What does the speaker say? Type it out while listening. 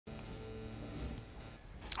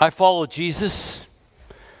I follow Jesus.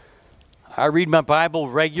 I read my Bible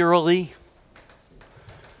regularly.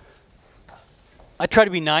 I try to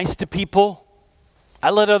be nice to people. I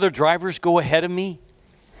let other drivers go ahead of me.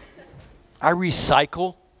 I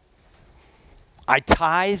recycle. I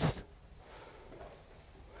tithe.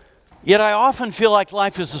 Yet I often feel like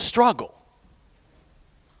life is a struggle.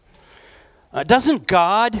 Doesn't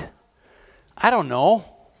God, I don't know,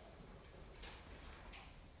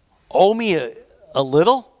 owe me a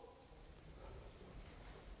little?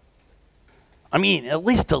 I mean, at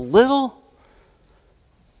least a little?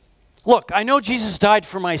 Look, I know Jesus died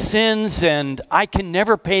for my sins, and I can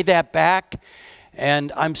never pay that back,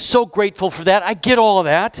 and I'm so grateful for that. I get all of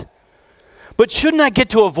that. But shouldn't I get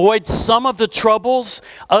to avoid some of the troubles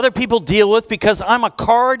other people deal with because I'm a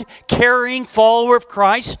card-carrying follower of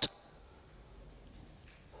Christ?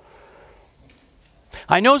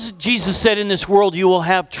 I know Jesus said in this world you will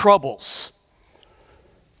have troubles.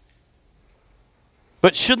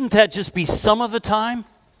 But shouldn't that just be some of the time?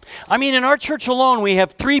 I mean, in our church alone, we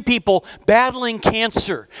have 3 people battling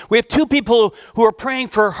cancer. We have 2 people who are praying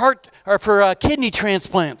for kidney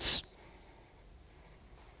transplants.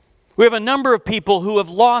 We have a number of people who have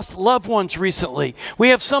lost loved ones recently. We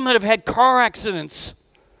have some that have had car accidents.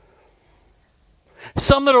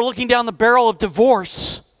 Some that are looking down the barrel of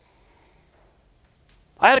divorce.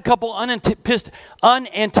 I had a couple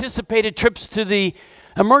unanticipated trips to the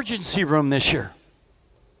emergency room this year.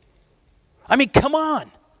 I mean, come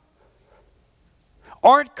on.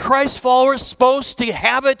 Aren't Christ followers supposed to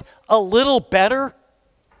have it a little better?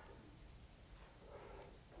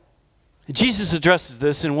 Jesus addresses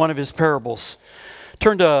this in one of his parables.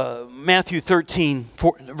 Turn to Matthew 13,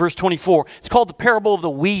 verse 24. It's called the parable of the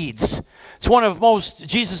weeds. It's one of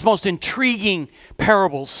Jesus' most intriguing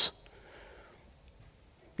parables.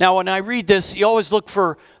 Now, when I read this, you always look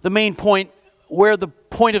for the main point, where the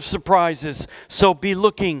point of surprise is. So be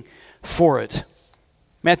looking for it.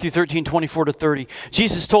 Matthew 13, 24 to 30.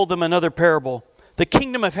 Jesus told them another parable. The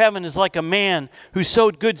kingdom of heaven is like a man who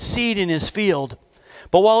sowed good seed in his field.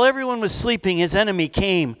 But while everyone was sleeping, his enemy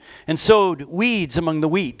came and sowed weeds among the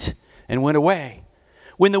wheat and went away.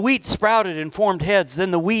 When the wheat sprouted and formed heads, then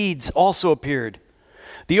the weeds also appeared.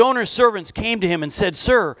 The owner's servants came to him and said,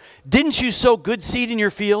 "Sir, didn't you sow good seed in your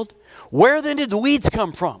field? Where then did the weeds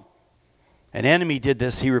come from?" "An enemy did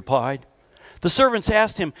this," he replied. The servants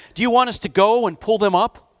asked him, "Do you want us to go and pull them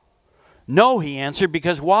up?" "No," he answered,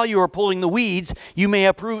 "because while you are pulling the weeds, you may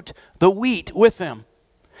uproot the wheat with them.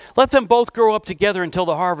 Let them both grow up together until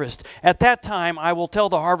the harvest. At that time I will tell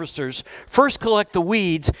the harvesters, first collect the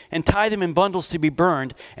weeds and tie them in bundles to be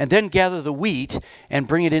burned, and then gather the wheat and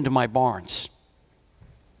bring it into my barns."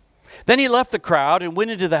 Then he left the crowd and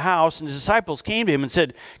went into the house, and his disciples came to him and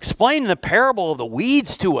said, "Explain the parable of the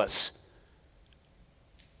weeds to us."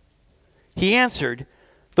 He answered,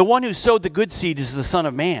 "The one who sowed the good seed is the Son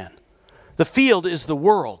of Man. The field is the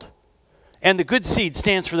world, and the good seed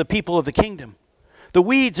stands for the people of the kingdom. The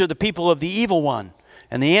weeds are the people of the evil one,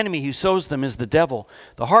 and the enemy who sows them is the devil.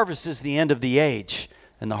 The harvest is the end of the age,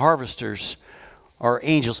 and the harvesters are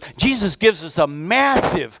angels." Jesus gives us a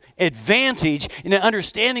massive advantage in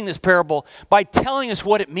understanding this parable by telling us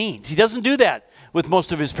what it means. He doesn't do that with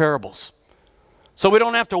most of his parables. So we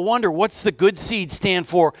don't have to wonder, what's the good seed stand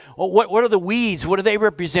for? What are the weeds? What do they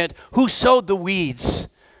represent? Who sowed the weeds?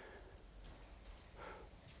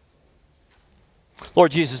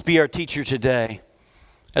 Lord Jesus, be our teacher today.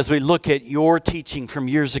 As we look at your teaching from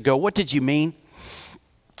years ago, what did you mean?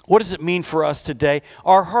 What does it mean for us today?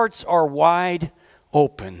 Our hearts are wide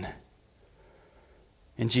open.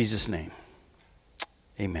 In Jesus' name,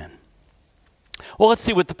 amen. Well, let's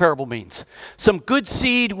see what the parable means. Some good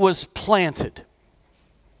seed was planted.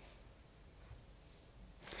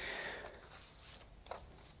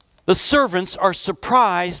 The servants are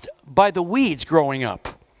surprised by the weeds growing up.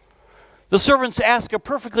 The servants ask a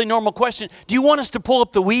perfectly normal question. "Do you want us to pull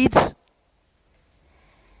up the weeds?"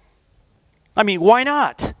 I mean, why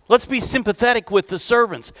not? Let's be sympathetic with the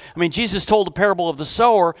servants. I mean, Jesus told the parable of the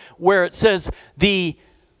sower where it says the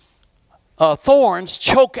thorns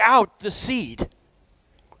choke out the seed.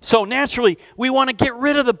 So naturally, we want to get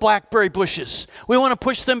rid of the blackberry bushes. We want to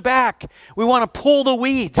push them back. We want to pull the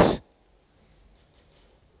weeds.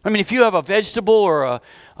 I mean, if you have a vegetable or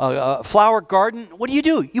a flower garden, what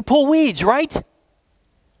do? You pull weeds, right?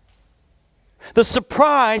 The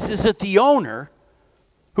surprise is that the owner,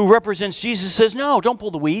 who represents Jesus, says, "No, don't pull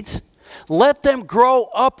the weeds. Let them grow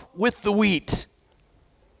up with the wheat.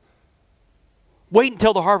 Wait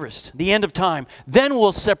until the harvest, the end of time. Then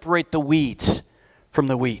we'll separate the weeds from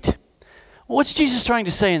the wheat." Well, what's Jesus trying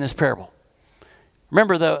to say in this parable?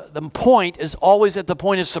 Remember, the point is always at the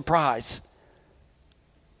point of surprise.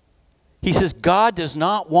 He says God does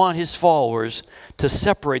not want his followers to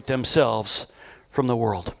separate themselves from the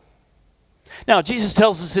world. Now, Jesus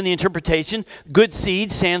tells us in the interpretation, good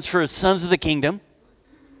seed stands for sons of the kingdom.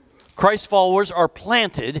 Christ's followers are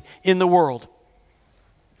planted in the world.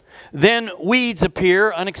 Then weeds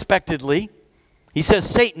appear unexpectedly. He says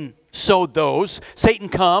Satan sowed those. Satan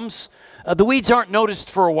comes. The weeds aren't noticed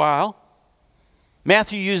for a while.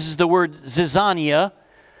 Matthew uses the word zizania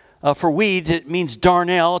for weeds. It means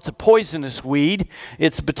darnel. It's a poisonous weed.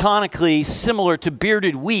 It's botanically similar to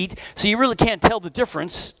bearded wheat, so you really can't tell the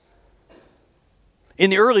difference. In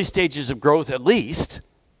the early stages of growth, at least.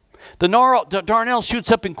 The darnel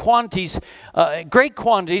shoots up in quantities, great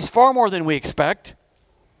quantities, far more than we expect.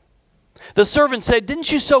 The servant said,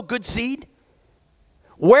 "Didn't you sow good seed?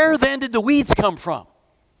 Where then did the weeds come from?"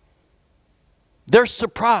 They're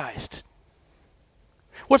surprised.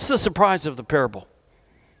 What's the surprise of the parable?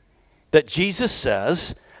 That Jesus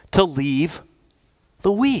says to leave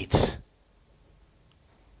the weeds.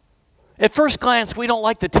 At first glance, we don't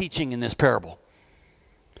like the teaching in this parable.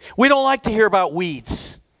 We don't like to hear about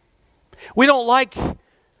weeds. We don't like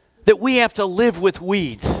that we have to live with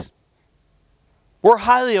weeds. We're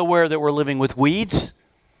highly aware that we're living with weeds.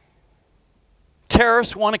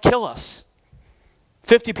 Terrorists want to kill us.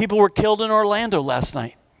 50 people were killed in Orlando last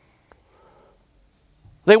night.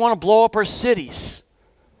 They want to blow up our cities.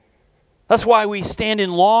 That's why we stand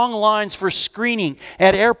in long lines for screening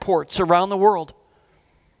at airports around the world.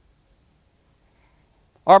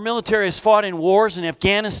 Our military has fought in wars in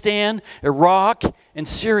Afghanistan, Iraq, and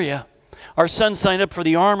Syria. Our son signed up for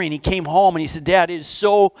the Army and he came home and he said, "Dad, it is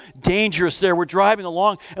so dangerous there. We're driving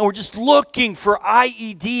along and we're just looking for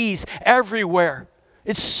IEDs everywhere.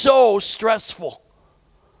 It's so stressful."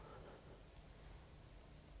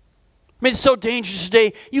 I mean, it's so dangerous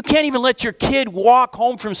today. You can't even let your kid walk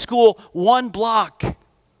home from school 1 block.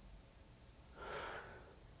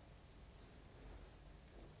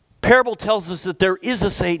 Parable tells us that there is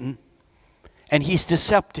a Satan, and he's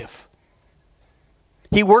deceptive.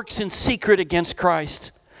 He works in secret against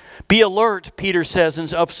Christ. Be alert, Peter says,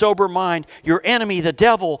 and of sober mind. Your enemy, the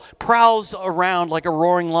devil, prowls around like a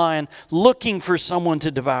roaring lion, looking for someone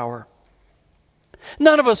to devour.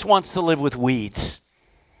 None of us wants to live with weeds.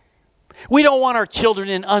 We don't want our children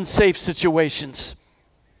in unsafe situations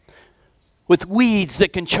with weeds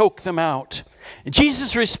that can choke them out.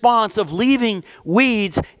 Jesus' response of leaving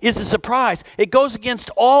weeds is a surprise. It goes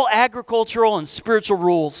against all agricultural and spiritual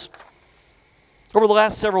rules. Over the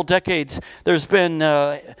last several decades, there's been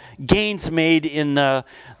gains made in the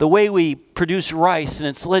way we produce rice, and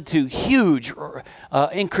it's led to huge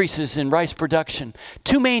increases in rice production.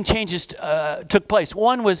 Two main changes took place.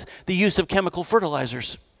 One was the use of chemical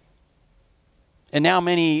fertilizers. And now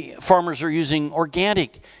many farmers are using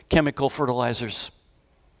organic chemical fertilizers.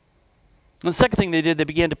 And the second thing they did, they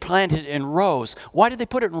began to plant it in rows. Why did they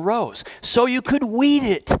put it in rows? So you could weed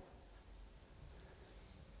it.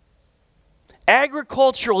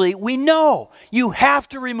 Agriculturally, we know you have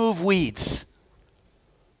to remove weeds.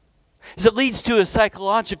 As it leads to a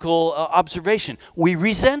psychological observation. We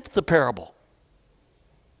resent the parable.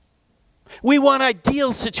 We want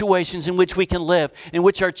ideal situations in which we can live, in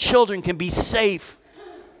which our children can be safe.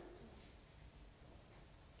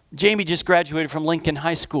 Jamie just graduated from Lincoln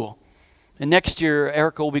High School. And next year,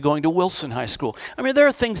 Erica will be going to Wilson High School. I mean, there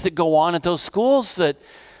are things that go on at those schools that,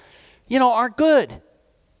 aren't good.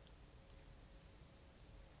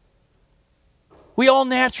 We all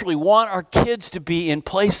naturally want our kids to be in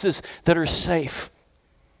places that are safe.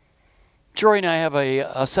 Jory and I have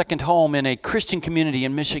a second home in a Christian community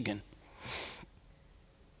in Michigan.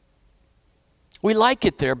 We like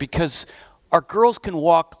it there because our girls can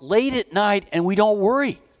walk late at night and we don't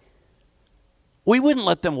worry. We wouldn't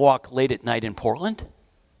let them walk late at night in Portland.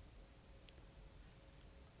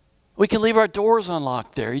 We can leave our doors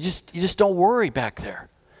unlocked there. You just don't worry back there.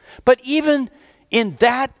 But even in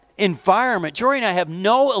that environment, Jory and I have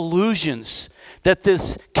no illusions that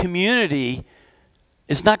this community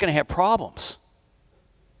is not going to have problems.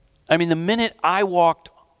 I mean, the minute I walked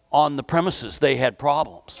on the premises, they had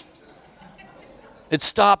problems. It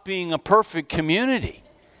stopped being a perfect community.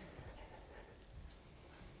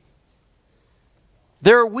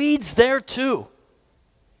 There are weeds there too.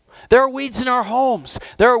 There are weeds in our homes.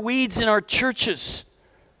 There are weeds in our churches.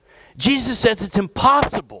 Jesus says it's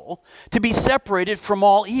impossible to be separated from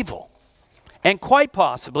all evil. And quite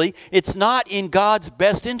possibly, it's not in God's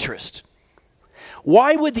best interest.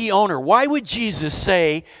 Why would Jesus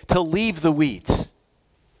say to leave the weeds?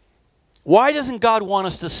 Why doesn't God want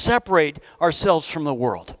us to separate ourselves from the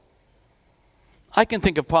world? I can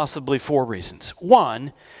think of possibly 4 reasons.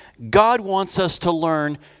 1, God wants us to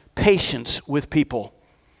learn patience with people.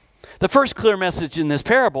 The first clear message in this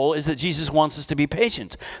parable is that Jesus wants us to be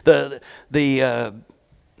patient. The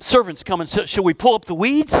servants come and say, "Shall we pull up the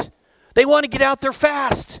weeds?" They want to get out there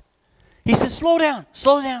fast. He says, slow down,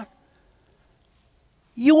 slow down.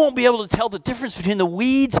 You won't be able to tell the difference between the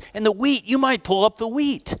weeds and the wheat. You might pull up the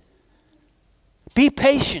wheat. Be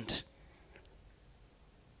patient.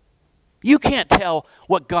 You can't tell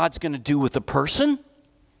what God's going to do with a person.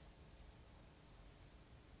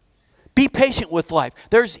 Be patient with life.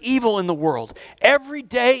 There's evil in the world. Every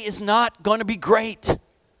day is not going to be great.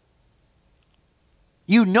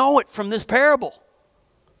 You know it from this parable.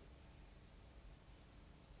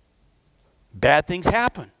 Bad things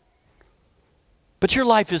happen. But your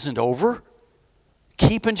life isn't over.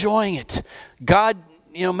 Keep enjoying it. God,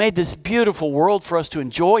 made this beautiful world for us to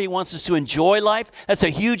enjoy. He wants us to enjoy life. That's a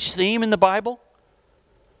huge theme in the Bible.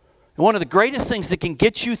 And one of the greatest things that can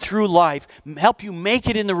get you through life, help you make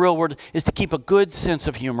it in the real world, is to keep a good sense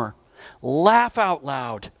of humor. Laugh out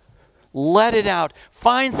loud. Let it out.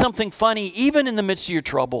 Find something funny even in the midst of your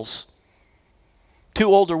troubles.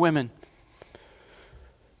 2 older women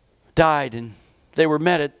died, and they were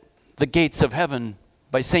met at the gates of heaven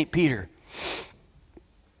by St. Peter.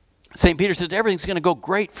 St. Peter says, everything's going to go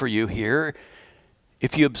great for you here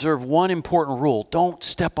if you observe one important rule. Don't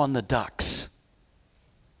step on the ducks.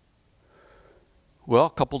 Well, a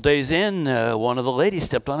couple days in, one of the ladies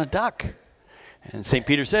stepped on a duck. And St.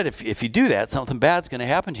 Peter said, if you do that, something bad's going to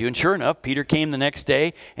happen to you. And sure enough, Peter came the next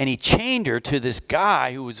day, and he chained her to this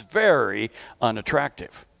guy who was very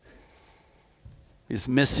unattractive. His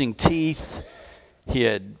missing teeth. He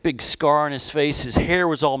had a big scar on his face. His hair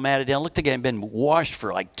was all matted down. Looked like he had been washed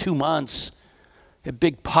for like 2 months. He had a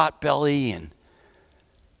big pot belly. And,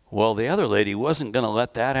 well, the other lady wasn't going to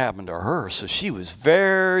let that happen to her. So she was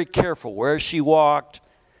very careful where she walked.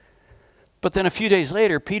 But then a few days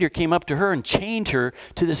later, Peter came up to her and chained her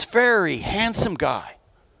to this very handsome guy.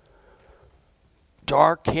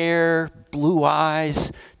 Dark hair, blue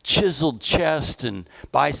eyes, chiseled chest and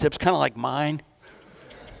biceps, kind of like mine.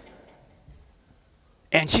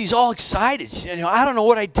 And she's all excited. She, I don't know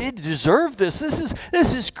what I did to deserve this.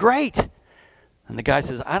 This is great. And the guy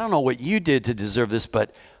says, I don't know what you did to deserve this,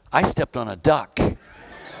 but I stepped on a duck.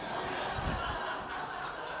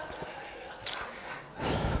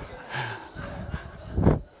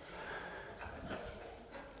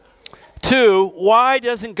 Two, why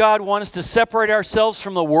doesn't God want us to separate ourselves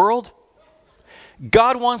from the world?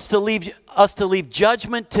 God wants us to leave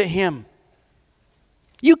judgment to Him.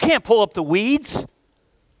 You can't pull up the weeds.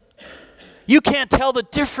 You can't tell the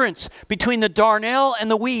difference between the darnel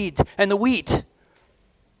and the weed and the wheat.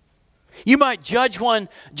 You might judge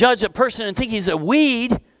a person and think he's a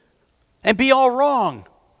weed and be all wrong.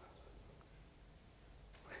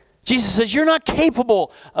 Jesus says you're not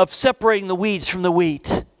capable of separating the weeds from the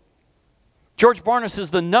wheat. George Barna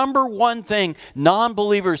says the number one thing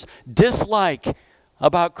non-believers dislike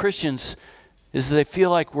about Christians is they feel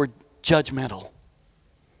like we're judgmental.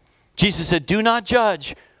 Jesus said, do not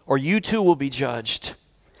judge, or you too will be judged.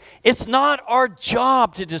 It's not our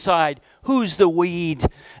job to decide who's the weed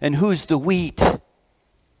and who's the wheat.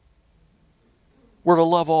 We're to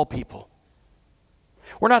love all people.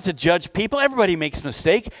 We're not to judge people. Everybody makes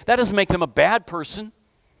mistakes. That doesn't make them a bad person.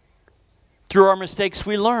 Through our mistakes,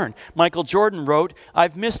 we learn. Michael Jordan wrote,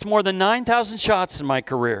 I've missed more than 9,000 shots in my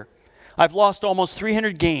career. I've lost almost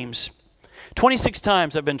 300 games. 26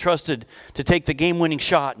 times I've been trusted to take the game-winning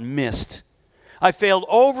shot and missed. I failed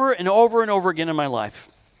over and over and over again in my life.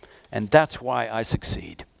 And that's why I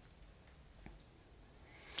succeed.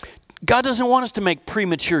 God doesn't want us to make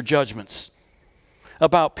premature judgments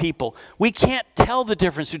about people. We can't tell the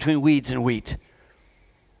difference between weeds and wheat.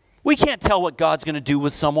 We can't tell what God's going to do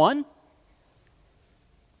with someone.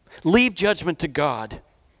 Leave judgment to God.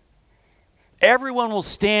 Everyone will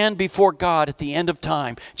stand before God at the end of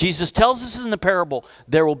time. Jesus tells us in the parable,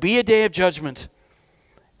 there will be a day of judgment,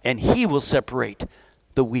 and He will separate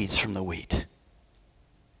the weeds from the wheat.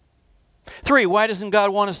 3, why doesn't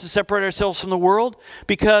God want us to separate ourselves from the world?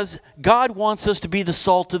 Because God wants us to be the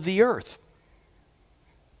salt of the earth.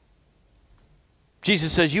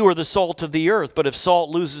 Jesus says, you are the salt of the earth, but if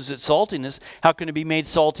salt loses its saltiness, how can it be made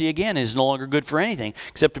salty again? It is no longer good for anything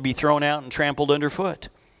except to be thrown out and trampled underfoot.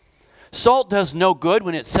 Salt does no good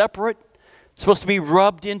when it's separate. It's supposed to be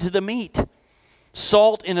rubbed into the meat.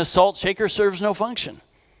 Salt in a salt shaker serves no function.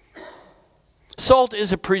 Salt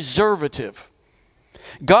is a preservative.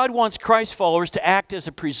 God wants Christ followers to act as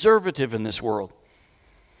a preservative in this world.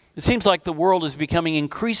 It seems like the world is becoming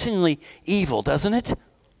increasingly evil, doesn't it?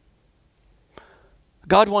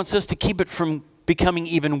 God wants us to keep it from becoming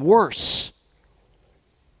even worse.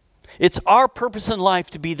 It's our purpose in life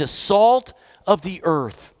to be the salt of the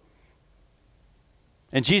earth.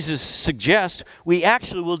 And Jesus suggests we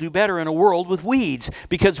actually will do better in a world with weeds,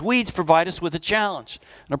 because weeds provide us with a challenge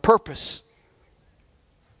and a purpose.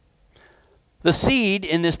 The seed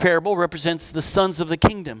in this parable represents the sons of the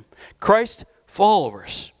kingdom, Christ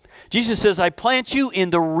followers. Jesus says, I plant you in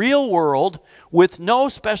the real world with no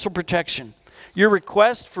special protection. Your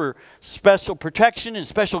request for special protection and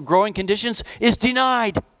special growing conditions is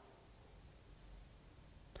denied.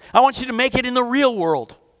 I want you to make it in the real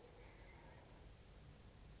world.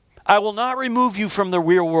 I will not remove you from the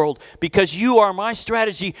real world, because you are my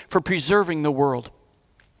strategy for preserving the world.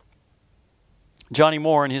 Johnny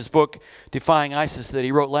Moore, in his book, Defying ISIS, that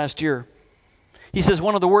he wrote last year, he says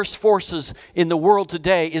one of the worst forces in the world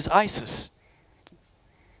today is ISIS.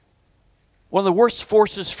 One of the worst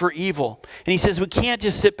forces for evil. And he says we can't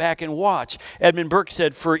just sit back and watch. Edmund Burke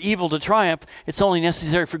said, for evil to triumph, it's only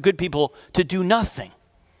necessary for good people to do nothing.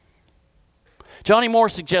 Johnny Moore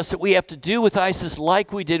suggests that we have to do with ISIS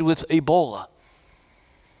like we did with Ebola.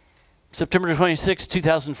 September 26,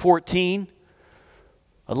 2014,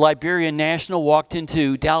 a Liberian national walked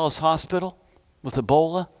into Dallas Hospital with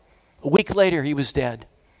Ebola. A week later, he was dead.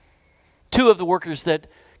 2 of the workers that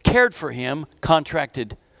cared for him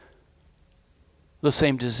contracted the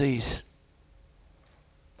same disease.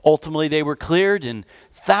 Ultimately, they were cleared, and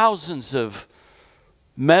thousands of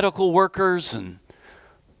medical workers and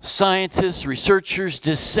scientists, researchers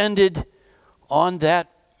descended on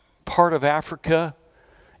that part of Africa,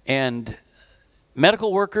 and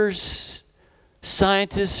medical workers,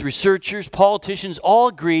 scientists, researchers, politicians all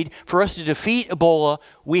agreed for us to defeat Ebola,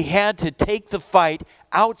 we had to take the fight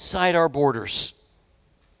outside our borders.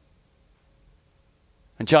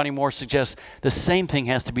 And Johnny Moore suggests the same thing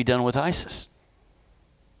has to be done with ISIS.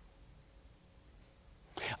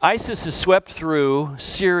 ISIS has swept through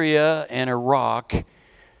Syria and Iraq,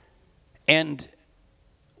 and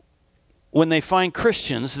when they find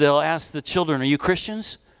Christians, they'll ask the children, are you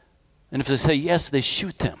Christians? And if they say yes, they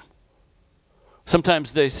shoot them.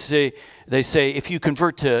 Sometimes they say, if you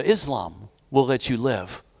convert to Islam, we'll let you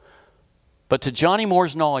live. But to Johnny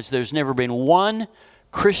Moore's knowledge, there's never been one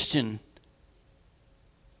Christian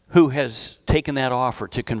who has taken that offer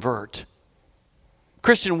to convert.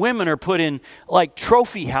 Christian women are put in like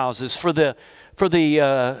trophy houses for the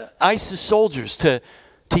ISIS soldiers to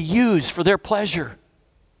use for their pleasure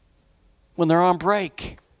when they're on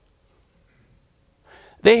break.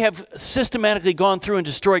 They have systematically gone through and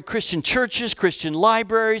destroyed Christian churches, Christian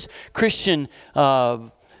libraries, Christian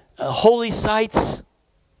holy sites.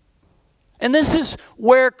 And this is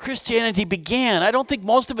where Christianity began. I don't think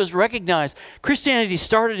most of us recognize Christianity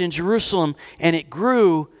started in Jerusalem and it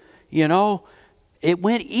grew, it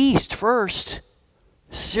went east first.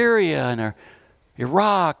 Syria and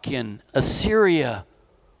Iraq and Assyria.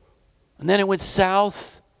 And then it went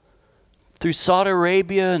south through Saudi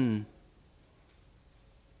Arabia and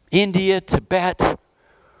India, Tibet.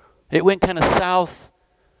 It went kind of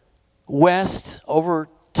southwest over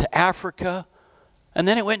to Africa. And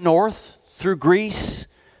then it went north through Greece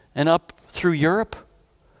and up through Europe.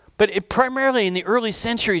 But it primarily in the early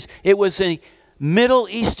centuries, it was a Middle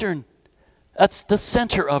Eastern. That's the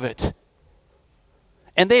center of it.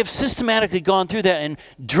 And they have systematically gone through that and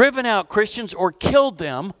driven out Christians or killed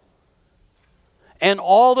them. And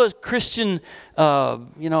all the Christian,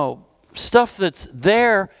 stuff that's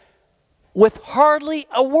there with hardly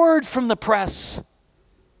a word from the press.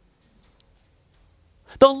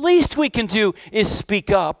 The least we can do is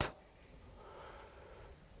speak up.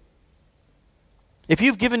 If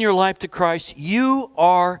you've given your life to Christ, you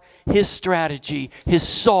are His strategy, His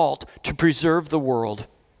salt to preserve the world.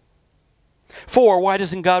 4, why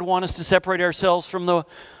doesn't God want us to separate ourselves from the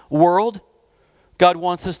world? God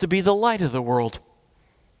wants us to be the light of the world.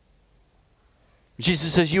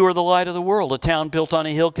 Jesus says, you are the light of the world. A town built on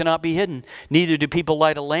a hill cannot be hidden. Neither do people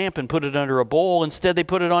light a lamp and put it under a bowl. Instead, they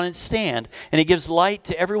put it on its stand, and it gives light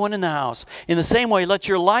to everyone in the house. In the same way, let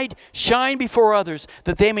your light shine before others,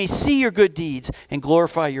 that they may see your good deeds and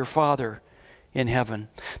glorify your Father in heaven.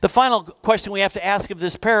 The final question we have to ask of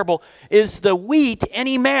this parable is the wheat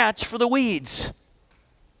any match for the weeds?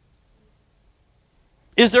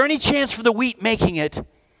 Is there any chance for the wheat making it?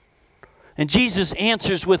 And Jesus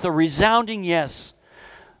answers with a resounding yes.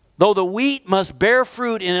 Though the wheat must bear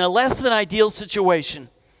fruit in a less than ideal situation,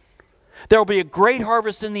 there will be a great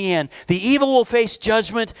harvest in the end. The evil will face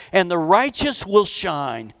judgment, and the righteous will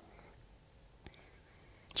shine.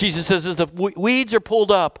 Jesus says as the weeds are pulled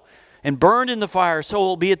up and burned in the fire, so it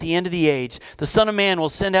will be at the end of the age. The Son of Man will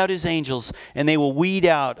send out his angels, and they will weed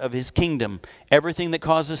out of his kingdom everything that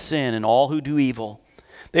causes sin and all who do evil.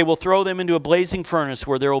 They will throw them into a blazing furnace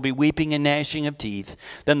where there will be weeping and gnashing of teeth.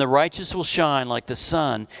 Then the righteous will shine like the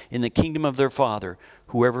sun in the kingdom of their Father.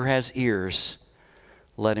 Whoever has ears,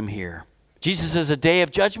 let him hear. Jesus says a day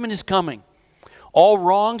of judgment is coming. All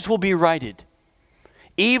wrongs will be righted.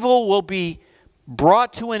 Evil will be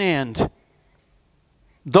brought to an end.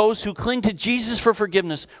 Those who cling to Jesus for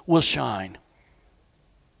forgiveness will shine.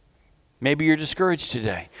 Maybe you're discouraged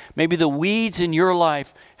today. Maybe the weeds in your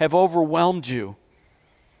life have overwhelmed you.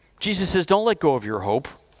 Jesus says, don't let go of your hope.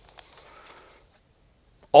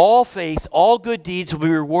 All faith, all good deeds will be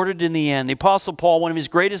rewarded in the end. The Apostle Paul, one of his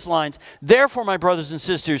greatest lines, therefore, my brothers and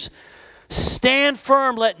sisters, stand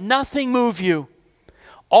firm, let nothing move you.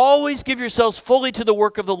 Always give yourselves fully to the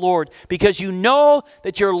work of the Lord, because you know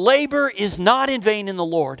that your labor is not in vain in the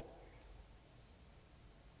Lord.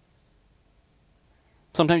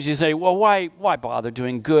 Sometimes you say, well, why bother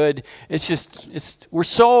doing good? We're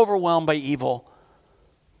so overwhelmed by evil.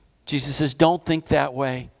 Jesus says, don't think that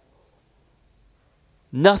way.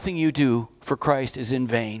 Nothing you do for Christ is in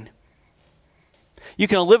vain. You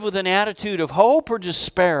can live with an attitude of hope or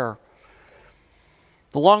despair.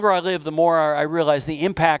 The longer I live, the more I realize the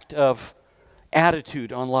impact of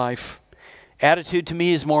attitude on life. Attitude to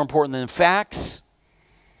me is more important than facts.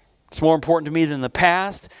 It's more important to me than the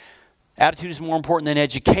past. Attitude is more important than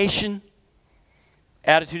education.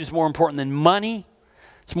 Attitude is more important than money.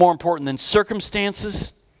 It's more important than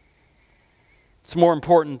circumstances. It's more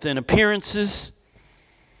important than appearances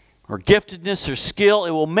or giftedness or skill.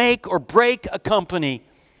 It will make or break a company.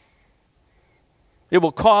 It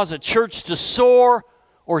will cause a church to soar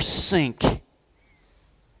or sink.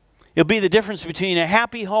 It'll be the difference between a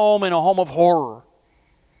happy home and a home of horror.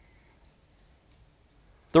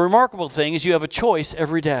 The remarkable thing is you have a choice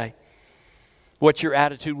every day what your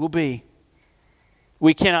attitude will be.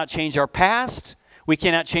 We cannot change our past. We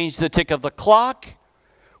cannot change the tick of the clock.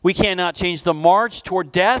 We cannot change the march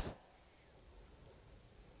toward death.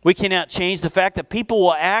 We cannot change the fact that people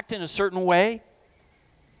will act in a certain way.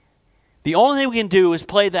 The only thing we can do is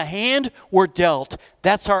play the hand we're dealt.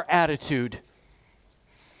 That's our attitude.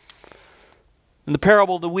 In the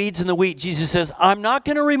parable of the weeds and the wheat, Jesus says, I'm not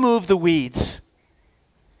going to remove the weeds.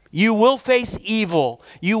 You will face evil.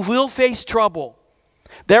 You will face trouble.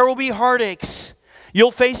 There will be heartaches.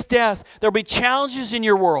 You'll face death. There will be challenges in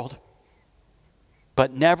your world.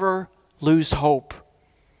 But never lose hope.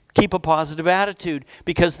 Keep a positive attitude,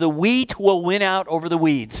 because the wheat will win out over the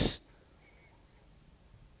weeds.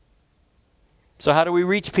 So how do we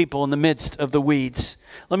reach people in the midst of the weeds?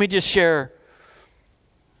 Let me just share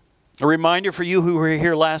a reminder for you who were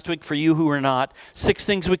here last week, for you who were not. 6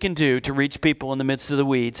 things we can do to reach people in the midst of the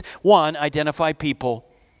weeds. 1, identify people.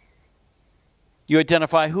 You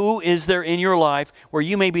identify who is there in your life where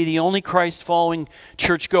you may be the only Christ-following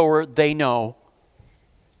churchgoer they know.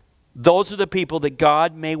 Those are the people that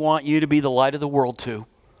God may want you to be the light of the world to.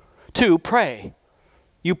 2, pray.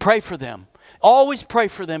 You pray for them. Always pray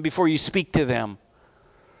for them before you speak to them.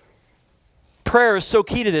 Prayer is so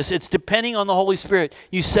key to this. It's depending on the Holy Spirit.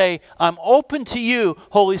 You say, I'm open to you,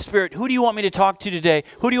 Holy Spirit. Who do you want me to talk to today?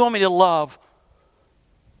 Who do you want me to love?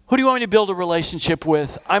 Who do you want me to build a relationship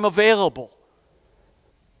with? I'm available.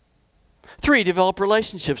 3, develop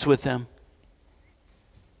relationships with them.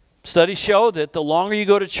 Studies show that the longer you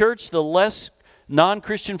go to church, the less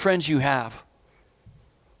non-Christian friends you have.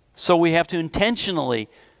 So we have to intentionally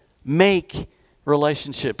make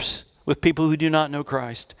relationships with people who do not know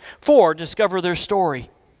Christ. 4, discover their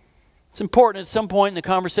story. It's important at some point in the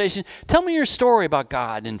conversation. Tell me your story about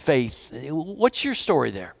God and faith. What's your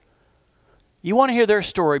story there? You want to hear their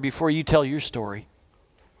story before you tell your story.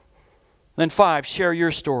 Then 5, share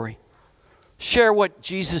your story. Share what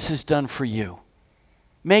Jesus has done for you.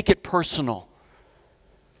 Make it personal.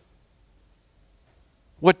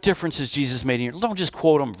 What difference has Jesus made in your life? Don't just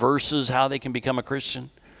quote them verses, how they can become a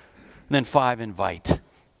Christian. And then 5, invite.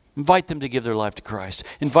 Invite them to give their life to Christ.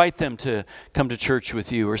 Invite them to come to church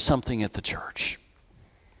with you or something at the church.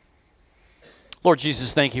 Lord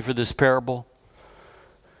Jesus, thank you for this parable.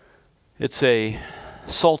 It's a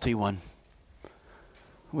salty one.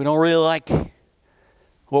 We don't really like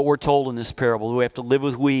what we're told in this parable. We have to live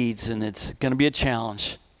with weeds, and it's going to be a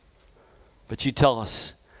challenge. But you tell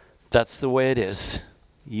us that's the way it is.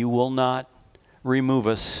 You will not remove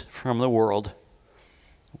us from the world.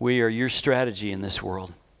 We are your strategy in this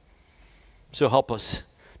world. So help us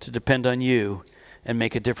to depend on you and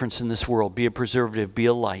make a difference in this world. Be a preservative, be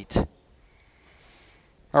a light.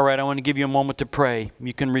 All right, I want to give you a moment to pray.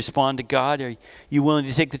 You can respond to God. Are you willing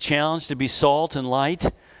to take the challenge to be salt and light?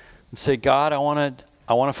 And say, God, I want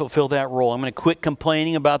to fulfill that role. I'm going to quit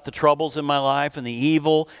complaining about the troubles in my life and the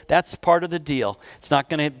evil. That's part of the deal. It's not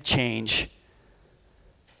going to change.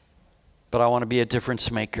 But I want to be a difference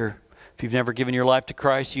maker. If you've never given your life to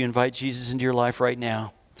Christ, you invite Jesus into your life right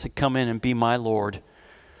now. Say, come in and be my Lord.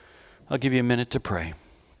 I'll give you a minute to pray.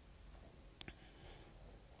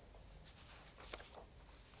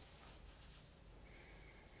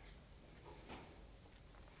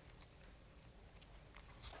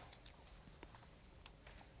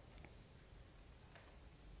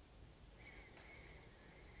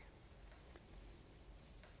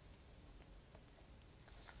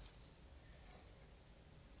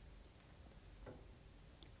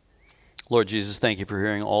 Lord Jesus, thank you for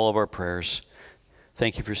hearing all of our prayers.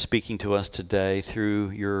 Thank you for speaking to us today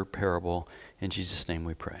through your parable. In Jesus' name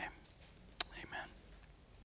we pray.